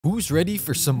Who's ready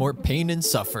for some more pain and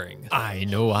suffering? I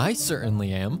know I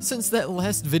certainly am. Since that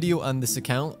last video on this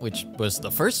account, which was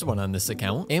the first one on this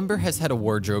account, Amber has had a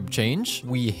wardrobe change.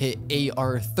 We hit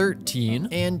AR 13,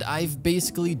 and I've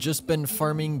basically just been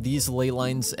farming these ley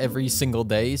lines every single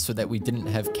day so that we didn't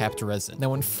have capped resin.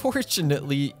 Now,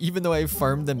 unfortunately, even though I've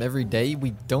farmed them every day,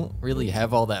 we don't really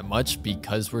have all that much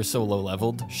because we're so low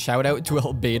leveled. Shout out to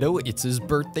Albedo, it's his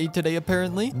birthday today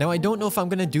apparently. Now, I don't know if I'm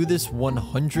gonna do this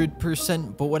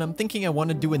 100%, but what I'm thinking I want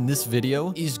to do in this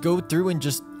video is go through and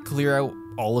just clear out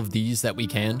all of these that we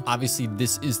can. Obviously,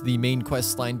 this is the main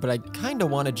quest line, but I kind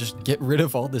of want to just get rid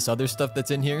of all this other stuff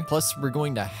that's in here. Plus, we're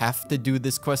going to have to do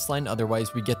this quest line,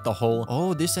 otherwise we get the whole,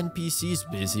 oh, this NPC's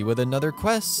busy with another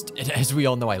quest. And as we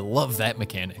all know, I love that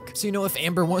mechanic. So, you know, if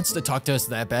Amber wants to talk to us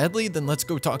that badly, then let's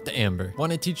go talk to Amber.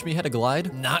 Want to teach me how to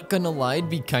glide? Not gonna lie, it'd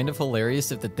be kind of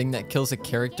hilarious if the thing that kills a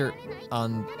character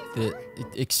on the...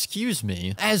 Excuse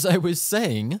me. As I was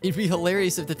saying, it'd be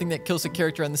hilarious if the thing that kills a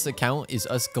character on this account is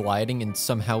us gliding and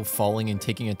somehow falling and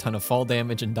taking a ton of fall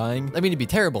damage and dying. I mean, it'd be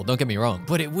terrible, don't get me wrong,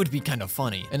 but it would be kind of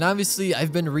funny. And obviously,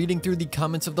 I've been reading through the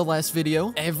comments of the last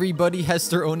video. Everybody has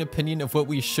their own opinion of what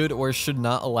we should or should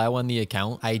not allow on the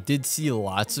account. I did see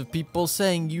lots of people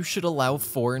saying you should allow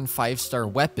 4- and 5-star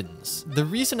weapons. The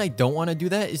reason I don't want to do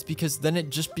that is because then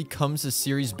it just becomes a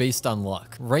series based on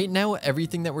luck. Right now,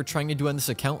 everything that we're trying to do on this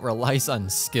account relies on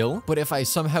skill, but if I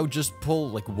somehow just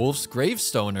pull like Wolf's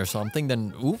Gravestone or something,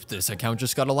 then oop, this account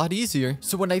just got a lot easier.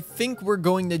 So what I think we're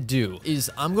going to do is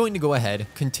I'm going to go ahead,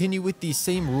 continue with the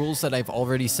same rules that I've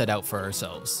already set out for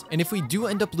ourselves. And if we do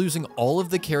end up losing all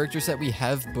of the characters that we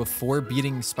have before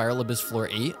beating Spiral Abyss Floor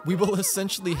 8, we will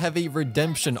essentially have a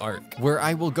redemption arc where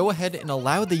I will go ahead and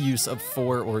allow the use of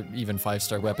 4 or even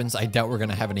 5-star weapons. I doubt we're going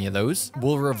to have any of those.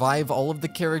 We'll revive all of the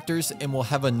characters and we'll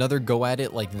have another go at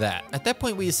it like that. At that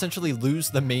point, we essentially lose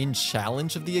the main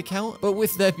challenge of the account. But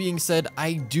with that being said,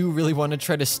 I do really want to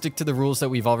try to stick to the rules that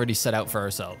we've already set out for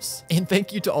ourselves. And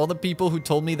thank you to all the people who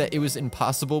told me that it was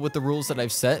impossible with the rules that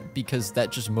I've set, because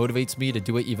that just motivates me to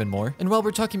do it even more. And while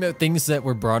we're talking about things that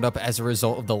were brought up as a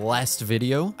result of the last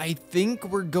video, I think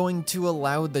we're going to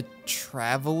allow the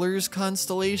Traveler's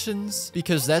constellations,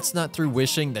 because that's not through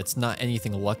wishing, that's not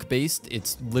anything luck based,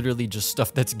 it's literally just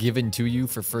stuff that's given to you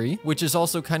for free, which is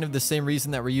also kind of the same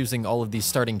reason that we're using all of these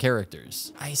starting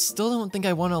characters. I still don't think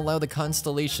I want to allow the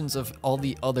constellations of all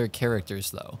the other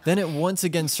characters though. Then it once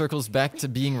again circles back to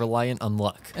being reliant on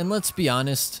luck. And let's be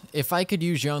honest, if I could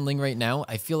use Xiangling right now,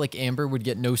 I feel like Amber would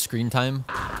get no screen time.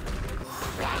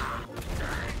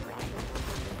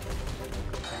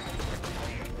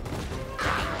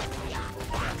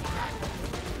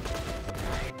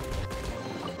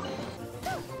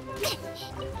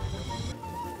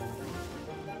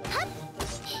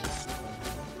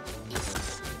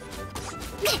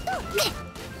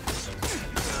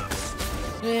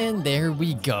 And there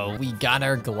we go. We got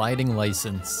our gliding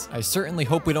license. I certainly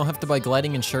hope we don't have to buy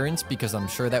gliding insurance because I'm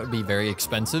sure that would be very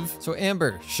expensive. So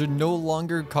Amber should no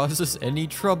longer cause us any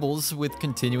troubles with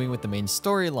continuing with the main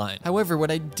storyline. However, what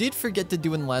I did forget to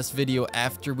do in the last video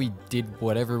after we did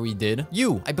whatever we did,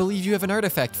 I believe you have an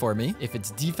artifact for me. If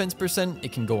it's defense %,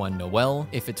 it can go on Noelle.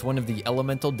 If it's one of the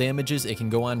elemental damages, it can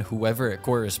go on whoever it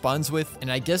corresponds with.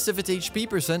 And I guess if it's HP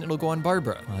 %, it'll go on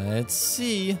Barbara. Let's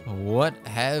see. What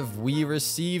have we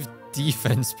received?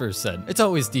 Defense %. It's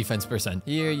always defense %.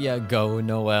 Here you go,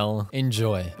 Noelle.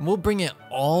 Enjoy. And we'll bring it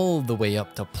all the way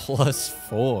up to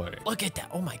 +4. Look at that.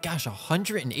 Oh my gosh,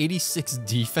 186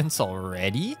 defense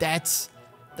already? That's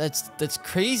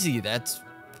crazy. That's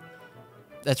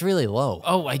really low.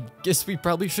 Oh, I guess we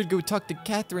probably should go talk to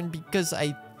Catherine because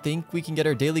I think we can get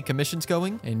our daily commissions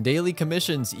going. And daily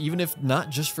commissions, even if not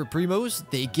just for primos,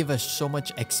 they give us so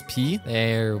much XP.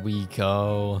 There we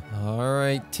go. All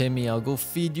right, Timmy, I'll go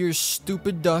feed your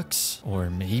stupid ducks. Or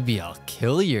maybe I'll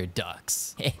kill your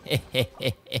ducks.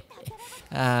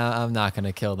 I'm not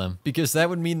gonna kill them, because that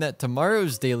would mean that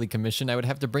tomorrow's daily commission, I would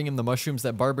have to bring him the mushrooms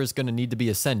that Barbara's gonna need to be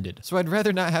ascended. So I'd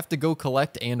rather not have to go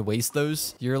collect and waste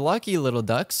those. You're lucky, little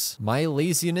ducks. My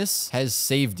laziness has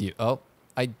saved you. Oh,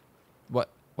 what?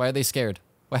 Why are they scared?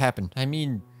 What happened? I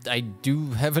mean, I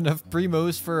do have enough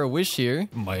primos for a wish here.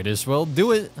 Might as well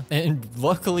do it. And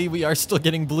luckily, we are still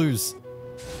getting blues.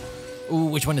 Ooh,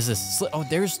 which one is this? Oh,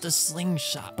 there's the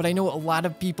slingshot. But I know a lot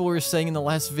of people were saying in the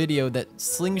last video that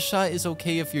slingshot is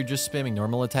okay if you're just spamming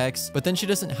normal attacks, but then she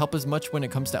doesn't help as much when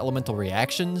it comes to elemental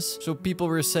reactions. So people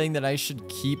were saying that I should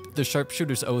keep the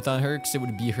sharpshooter's oath on her because it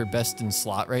would be her best in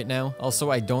slot right now. Also,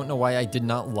 I don't know why I did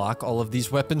not lock all of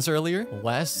these weapons earlier.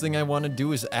 Last thing I want to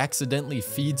do is accidentally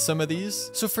feed some of these.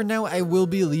 So for now, I will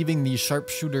be leaving the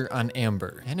sharpshooter on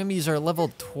Amber. Enemies are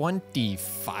level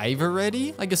 25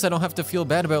 already? I guess I don't have to feel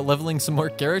bad about leveling some more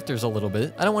characters a little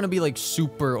bit. I don't want to be like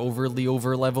super overly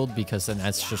over leveled because then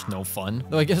that's just no fun.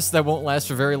 Though I guess that won't last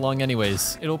for very long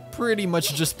anyways. It'll pretty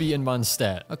much just be in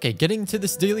Mondstadt. Okay, getting to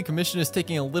this daily commission is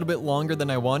taking a little bit longer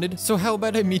than I wanted. So how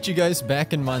about I meet you guys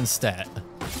back in Mondstadt?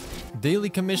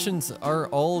 Daily commissions are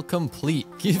all complete.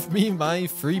 Give me my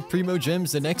free Primo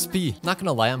Gems and XP. Not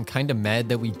gonna lie, I'm kinda mad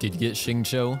that we did get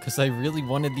Xingqiu, because I really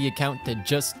wanted the account to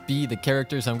just be the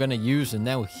characters I'm gonna use, and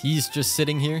now he's just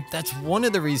sitting here. That's one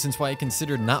of the reasons why I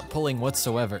considered not pulling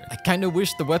whatsoever. I kinda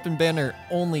wish the weapon banner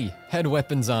only had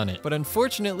weapons on it, but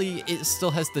unfortunately, it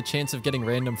still has the chance of getting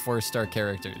random 4-star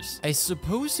characters. I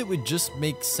suppose it would just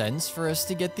make sense for us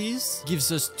to get these.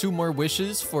 Gives us 2 more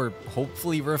wishes for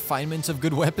hopefully refinements of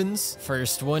good weapons.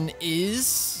 First one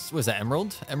is, was that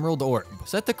Emerald? Emerald Orb.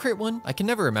 Was that the crit one? I can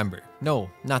never remember. No,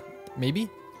 not, maybe?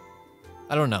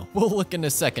 I don't know. We'll look in a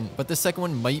second, but the second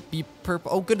one might be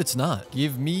purple. Oh, good, it's not.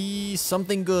 Give me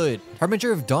something good.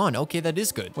 Harbinger of Dawn. Okay, that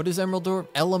is good. What is Emerald Orb?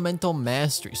 Elemental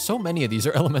Mastery. So many of these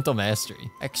are Elemental Mastery.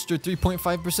 Extra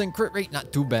 3.5% crit rate.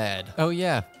 Not too bad. Oh,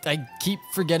 yeah. I keep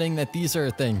forgetting that these are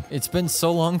a thing. It's been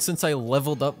so long since I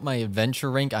leveled up my adventure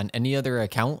rank on any other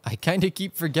account. I kind of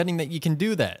keep forgetting that you can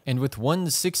do that. And with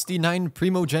 169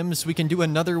 Primo Gems, we can do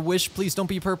another wish. Please don't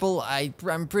be purple.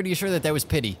 I'm pretty sure that was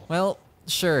pity. Well,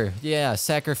 sure, yeah,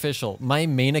 sacrificial. My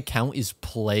main account is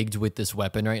plagued with this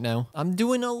weapon right now. I'm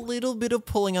doing a little bit of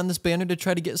pulling on this banner to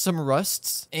try to get some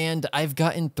rusts, and I've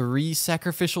gotten 3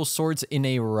 sacrificial swords in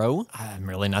a row. I'm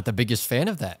really not the biggest fan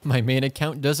of that. My main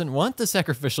account doesn't want the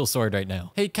sacrificial sword right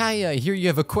now. Hey, Kaeya, I hear you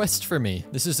have a quest for me.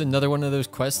 This is another one of those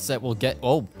quests that will get...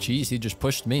 Oh, geez, he just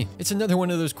pushed me. It's another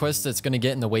one of those quests that's gonna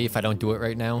get in the way if I don't do it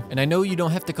right now. And I know you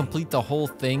don't have to complete the whole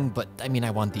thing, but I mean,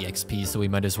 I want the XP, so we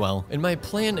might as well. And my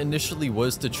plan initially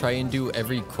was to try and do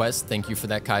every quest. Thank you for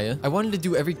that, Kaeya. I wanted to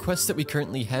do every quest that we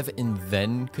currently have and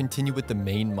then continue with the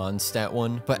main Mondstadt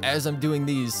one. But as I'm doing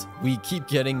these, we keep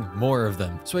getting more of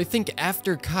them. So I think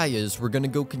after Kaeya's, we're gonna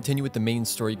go continue with the main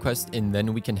story quest, and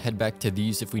then we can head back to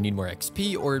these if we need more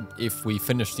XP or if we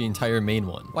finish the entire main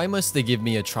one. Why must they give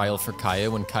me a trial for Kaeya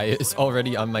when Kaeya is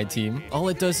already on my team? All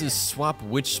it does is swap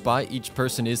which spot each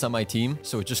person is on my team,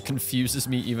 so it just confuses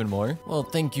me even more. Well,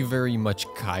 thank you very much,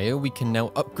 Kaeya. We can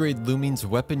now upgrade Lumine's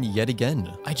weapon yet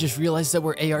again. I just realized that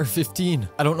we're AR-15.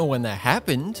 I don't know when that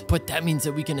happened, but that means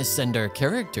that we can ascend our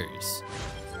characters.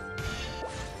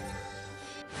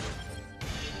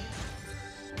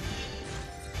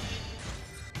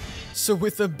 So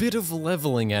with a bit of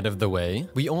leveling out of the way,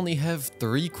 we only have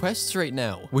 3 quests right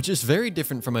now, which is very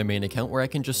different from my main account where I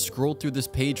can just scroll through this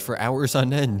page for hours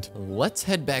on end. Let's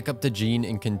head back up to Jean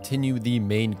and continue the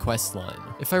main quest line.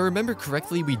 If I remember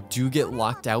correctly, we do get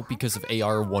locked out because of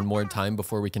AR one more time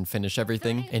before we can finish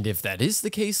everything. And if that is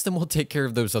the case, then we'll take care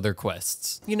of those other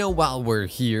quests. You know, while we're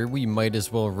here, we might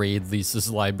as well raid Lisa's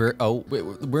library. Oh, wait,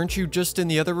 weren't you just in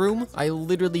the other room? I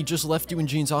literally just left you in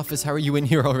Jean's office. How are you in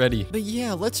here already? But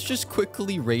yeah, let's just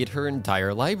quickly raid her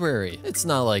entire library. It's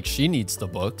not like she needs the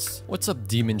books. What's up,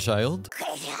 demon child?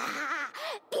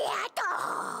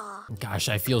 Gosh,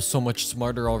 I feel so much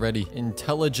smarter already.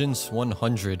 Intelligence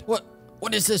 100.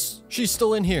 What is this? She's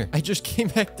still in here. I just came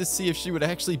back to see if she would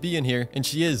actually be in here, and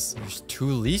she is. There's 2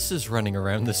 Lisas running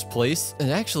around this place. And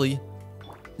actually,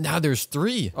 now there's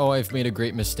 3. Oh, I've made a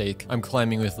great mistake. I'm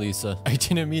climbing with Lisa. I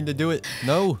didn't mean to do it.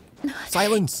 No.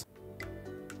 Silence.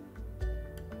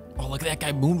 Oh, look at that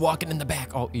guy moonwalking in the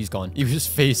back. Oh, he's gone. He was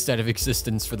phased out of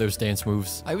existence for those dance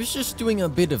moves. I was just doing a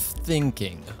bit of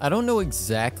thinking. I don't know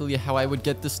exactly how I would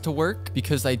get this to work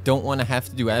because I don't want to have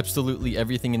to do absolutely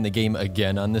everything in the game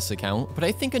again on this account. But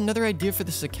I think another idea for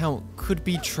this account could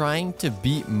be trying to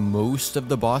beat most of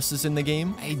the bosses in the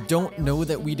game. I don't know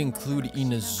that we'd include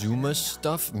Inazuma's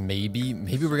stuff. Maybe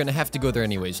we're gonna have to go there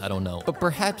anyways. I don't know. But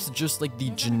perhaps just like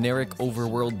the generic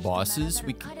overworld bosses,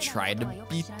 we could try to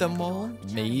beat them all.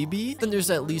 Maybe. Then there's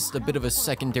at least a bit of a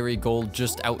secondary goal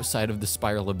just outside of the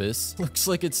Spiral Abyss. Looks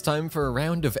like it's time for a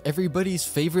round of everybody's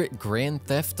favorite Grand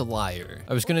Theft Liar.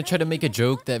 I was gonna try to make a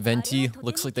joke that Venti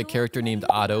looks like the character named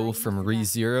Otto from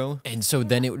ReZero, and so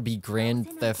then it would be Grand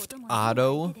Theft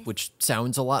Auto, which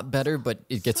sounds a lot better, but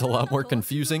it gets a lot more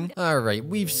confusing. Alright,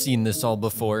 we've seen this all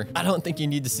before. I don't think you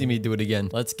need to see me do it again.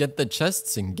 Let's get the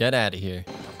chests and get out of here.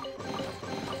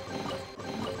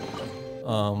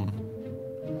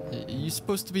 You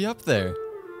supposed to be up there.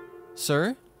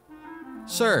 Sir?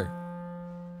 Sir?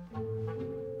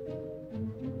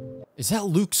 Is that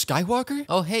Luke Skywalker?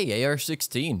 Oh, hey,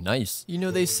 AR-16, nice. You know,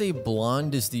 they say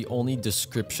blonde is the only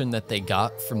description that they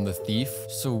got from the thief,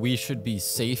 so we should be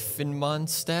safe in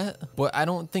Mondstadt. But I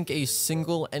don't think a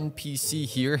single NPC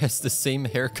here has the same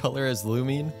hair color as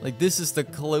Lumine. Like, this is the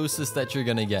closest that you're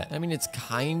gonna get. I mean, it's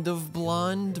kind of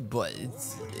blonde, but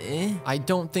it's I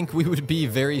don't think we would be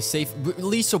very safe.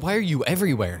 Lisa, why are you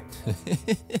everywhere?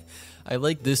 I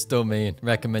like this domain.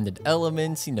 Recommended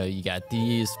elements, you know, you got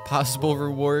these possible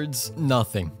rewards.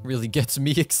 Nothing really gets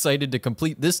me excited to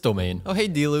complete this domain. Oh, hey,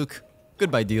 D-Luke.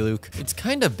 Goodbye, D-Luke. It's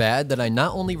kind of bad that I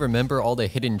not only remember all the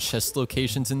hidden chest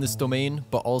locations in this domain,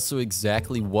 but also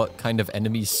exactly what kind of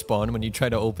enemies spawn when you try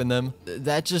to open them.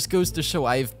 That just goes to show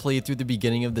I've played through the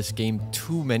beginning of this game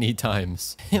too many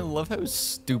times. I love how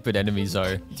stupid enemies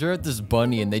are. They're at this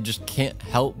bunny and they just can't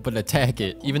help but attack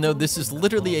it, even though this is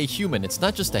literally a human. It's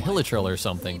not just a hilichurl or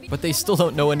something, but they still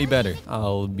don't know any better.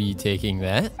 I'll be taking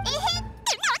that.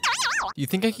 Do you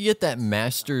think I could get that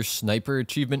Master Sniper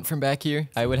achievement from back here?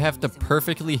 I would have to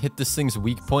perfectly hit this thing's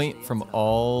weak point from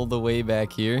all the way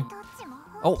back here.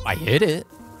 Oh, I hit it.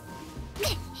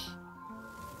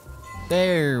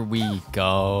 There we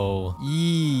go.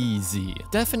 Easy.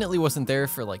 Definitely wasn't there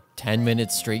for like 10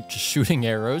 minutes straight just shooting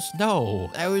arrows.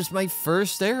 No, that was my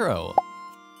first arrow.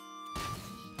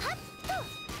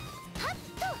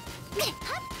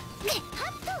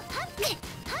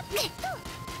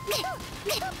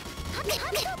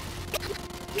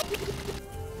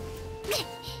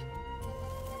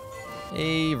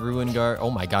 Hey, Ruin Guard.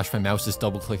 Oh my gosh, my mouse is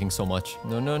double clicking so much.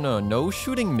 No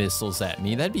shooting missiles at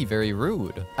me. That'd be very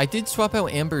rude. I did swap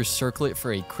out Amber's circlet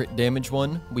for a crit damage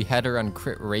one. We had her on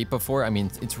crit rate before. I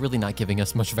mean, it's really not giving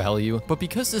us much value, but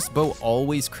because this bow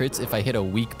always crits if I hit a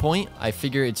weak point, I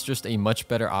figure it's just a much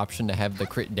better option to have the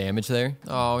crit damage there.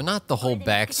 Oh, not the whole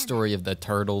backstory of the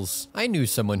turtles. I knew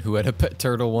someone who had a pet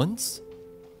turtle once.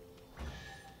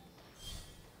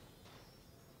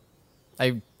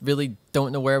 I really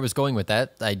don't know where I was going with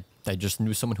that. I just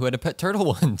knew someone who had a pet turtle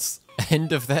once.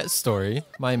 End of that story.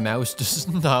 My mouse does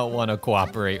not want to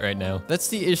cooperate right now. That's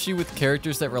the issue with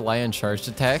characters that rely on charged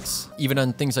attacks, even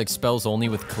on things like spells only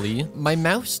with Klee. My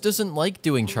mouse doesn't like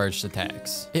doing charged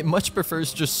attacks. It much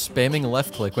prefers just spamming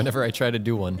left click whenever I try to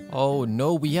do one. Oh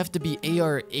no, we have to be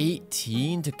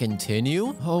AR-18 to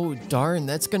continue? Oh darn,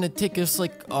 that's gonna take us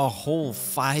like a whole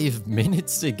 5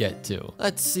 minutes to get to.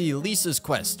 Let's see, Lisa's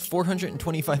quest,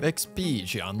 425 XP,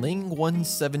 Xiangling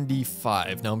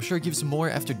 175. Now I'm sure it gives more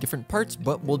after different parts,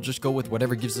 but we'll just go with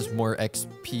whatever gives us more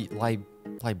XP.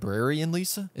 Librarian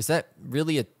Lisa? Is that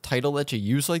really a title that you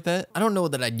use like that? I don't know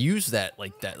that I'd use that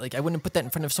like that. Like, I wouldn't put that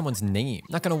in front of someone's name.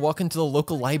 Not gonna walk into the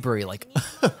local library like,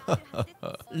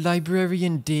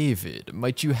 Librarian David,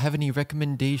 might you have any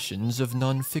recommendations of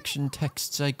non-fiction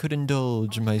texts I could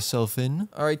indulge myself in?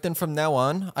 All right, then from now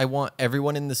on, I want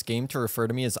everyone in this game to refer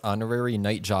to me as Honorary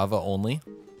Knight Java only.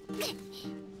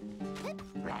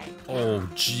 Oh,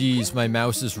 geez, my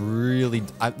mouse is really...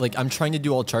 I'm trying to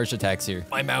do all charged attacks here.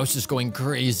 My mouse is going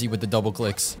crazy with the double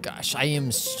clicks. Gosh, I am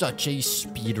such a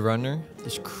speedrunner.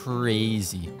 It's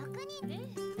crazy.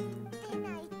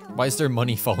 Why is there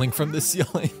money falling from the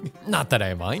ceiling? Not that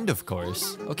I mind, of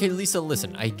course. Okay, Lisa,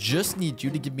 listen. I just need you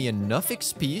to give me enough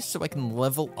XP so I can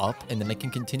level up and then I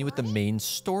can continue with the main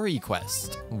story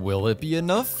quest. Will it be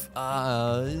enough?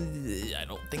 I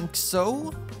don't think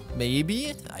so.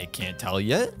 Maybe. I can't tell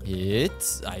yet.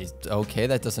 Okay,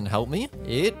 that doesn't help me.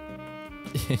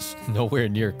 It's nowhere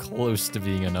near close to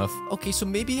being enough. Okay, so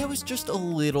maybe I was just a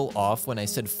little off when I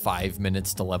said 5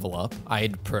 minutes to level up.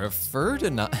 I'd prefer to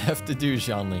not have to do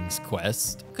Xiangling's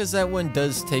quest, because that one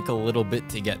does take a little bit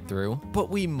to get through, but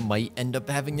we might end up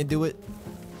having to do it.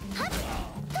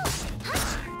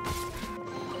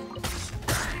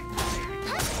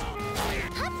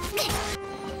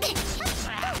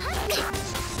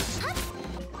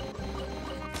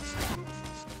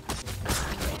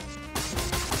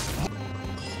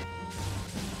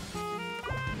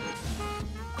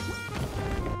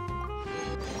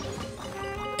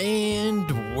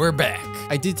 And we're back.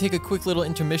 I did take a quick little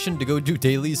intermission to go do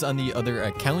dailies on the other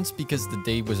accounts because the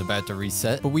day was about to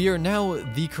reset, but we are now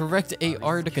the correct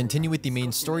AR to continue with the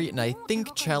main story and I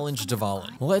think challenge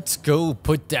Dvalin. Let's go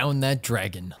put down that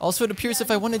dragon. Also, it appears if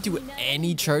I want to do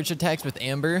any charge attacks with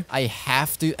Amber, I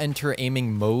have to enter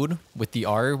aiming mode with the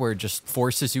R where it just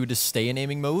forces you to stay in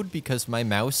aiming mode because my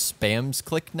mouse spams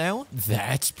click now.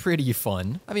 That's pretty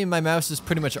fun. I mean, my mouse is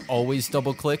pretty much always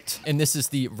double clicked and this is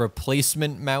the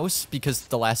replacement mouse because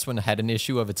the last one had an issue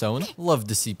issue of its own. Love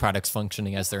to see products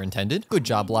functioning as they're intended. Good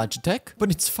job, Logitech. But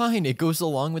it's fine, it goes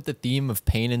along with the theme of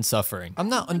pain and suffering. I'm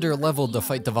not under-leveled to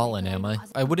fight Dvalin, am I?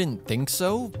 I wouldn't think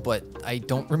so, but I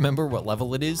don't remember what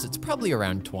level it is. It's probably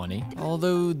around 20.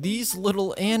 Although these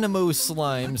little Animo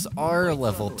slimes are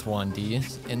level 20,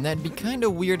 and that'd be kind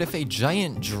of weird if a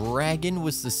giant dragon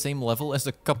was the same level as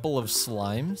a couple of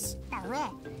slimes.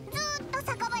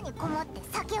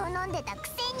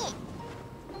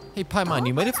 Hey Paimon,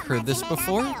 you might have heard this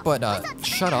before, but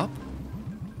shut up.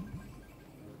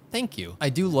 Thank you. I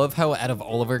do love how out of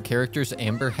all of our characters,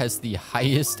 Amber has the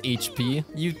highest HP.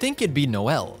 You'd think it'd be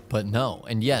Noelle, but no.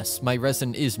 And yes, my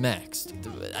resin is maxed.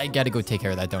 I gotta go take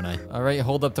care of that, don't I? All right,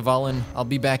 hold up, Dvalin. I'll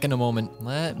be back in a moment.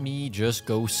 Let me just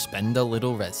go spend a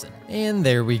little resin. And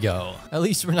there we go. At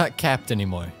least we're not capped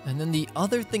anymore. And then the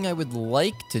other thing I would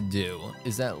like to do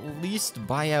is at least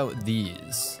buy out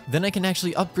these. Then I can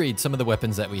actually upgrade some of the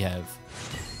weapons that we have.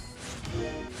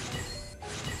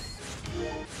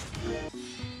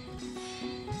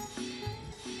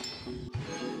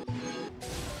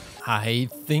 I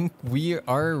think we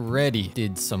are ready.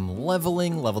 Did some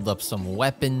leveling, leveled up some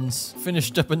weapons,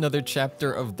 finished up another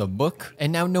chapter of the book,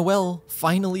 and now Noelle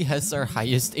finally has our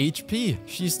highest HP.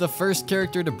 She's the first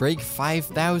character to break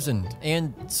 5,000,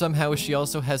 and somehow she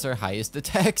also has our highest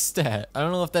attack stat. I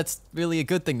don't know if that's really a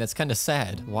good thing, that's kind of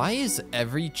sad. Why is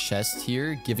every chest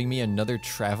here giving me another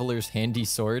Traveler's Handy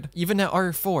Sword? Even at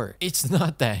R4, it's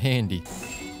not that handy.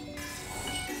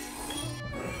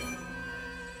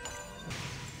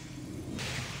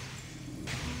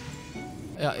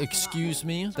 Excuse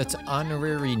me, that's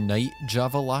honorary knight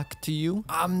Javalock to you?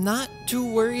 I'm not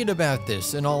too worried about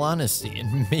this, in all honesty,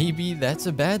 and maybe that's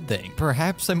a bad thing.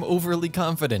 Perhaps I'm overly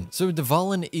confident. So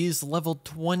Dvalin is level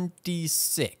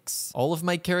 26. All of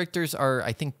my characters are,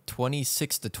 I think,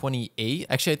 26 to 28.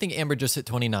 Actually, I think Amber just hit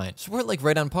 29. So we're like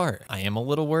right on par. I am a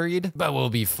little worried, but we'll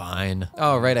be fine.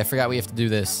 Oh, right, I forgot we have to do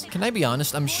this. Can I be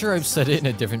honest? I'm sure I've said it in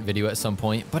a different video at some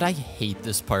point, but I hate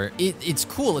this part. It's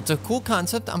cool. It's a cool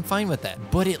concept. I'm fine with that.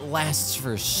 But it lasts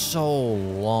for so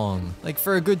long. Like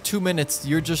for a good 2 minutes,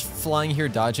 you're just flying here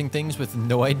dodging things with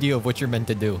no idea of what you're meant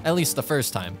to do. At least the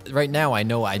first time. Right now, I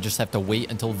know I just have to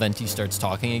wait until Venti starts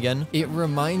talking again. It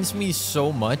reminds me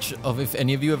so much of if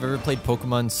any of you have ever played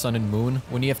Pokemon Sun and Moon,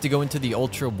 when you have to go into the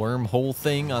Ultra Wormhole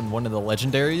thing on one of the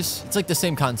legendaries. It's like the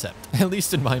same concept. At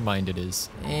least in my mind it is.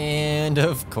 And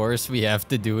of course, we have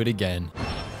to do it again.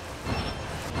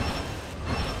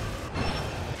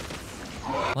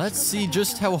 Let's see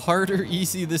just how hard or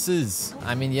easy this is.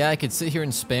 I mean, yeah, I could sit here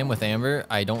and spam with Amber.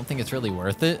 I don't think it's really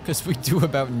worth it because we do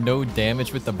about no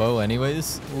damage with the bow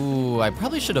anyways. Ooh, I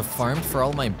probably should have farmed for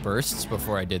all my bursts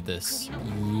before I did this.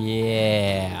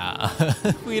 Yeah,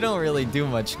 we don't really do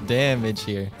much damage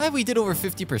here. We did over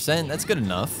 50%. That's good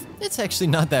enough. It's actually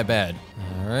not that bad.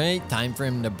 All right, time for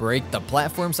him to break the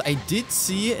platforms. I did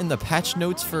see in the patch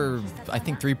notes for, I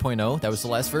think 3.0, that was the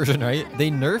last version, right? They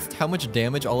nerfed how much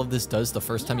damage all of this does the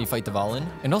first time you fight Dvalin.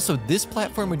 And also, this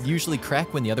platform would usually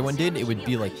crack when the other one did. It would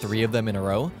be like 3 of them in a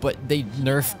row, but they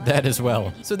nerfed that as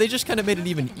well. So they just kind of made it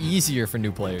even easier for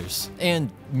new players.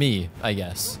 And me, I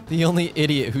guess. The only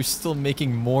idiot who's still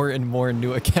making more and more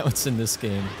new accounts in this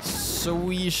game. So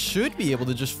we should be able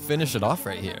to just finish it off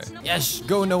right here. Yes,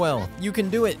 go Noelle. You can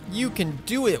do it. You can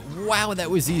do it. Wow, that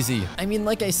was easy. I mean,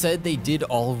 like I said, they did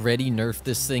already nerf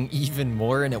this thing even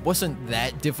more, and it wasn't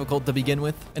that difficult to begin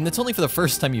with. And that's only for the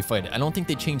first time you fight it. I don't think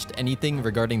they changed anything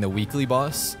regarding the weekly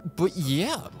boss. But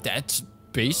yeah, that's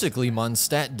basically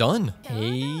Mondstadt done.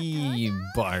 Hey,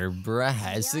 Barbara,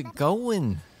 how's it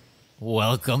going?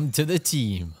 Welcome to the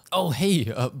team. Oh,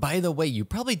 hey, by the way, you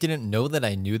probably didn't know that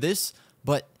I knew this,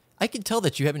 but I can tell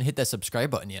that you haven't hit that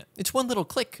subscribe button yet. It's one little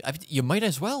click. You might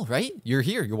as well, right? You're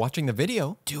here, you're watching the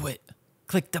video. Do it.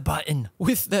 Click the button.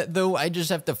 With that though, I just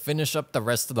have to finish up the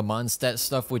rest of the Mondstadt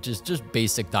stuff, which is just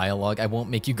basic dialogue. I won't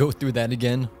make you go through that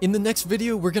again. In the next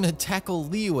video, we're gonna tackle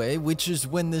Liyue, which is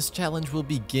when this challenge will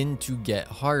begin to get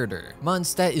harder.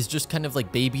 Mondstadt is just kind of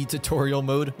like baby tutorial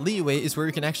mode. Liyue is where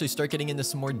we can actually start getting into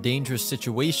some more dangerous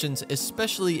situations,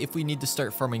 especially if we need to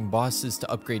start farming bosses to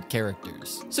upgrade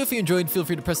characters. So if you enjoyed, feel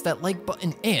free to press that like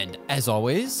button, and as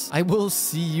always, I will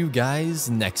see you guys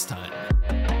next time.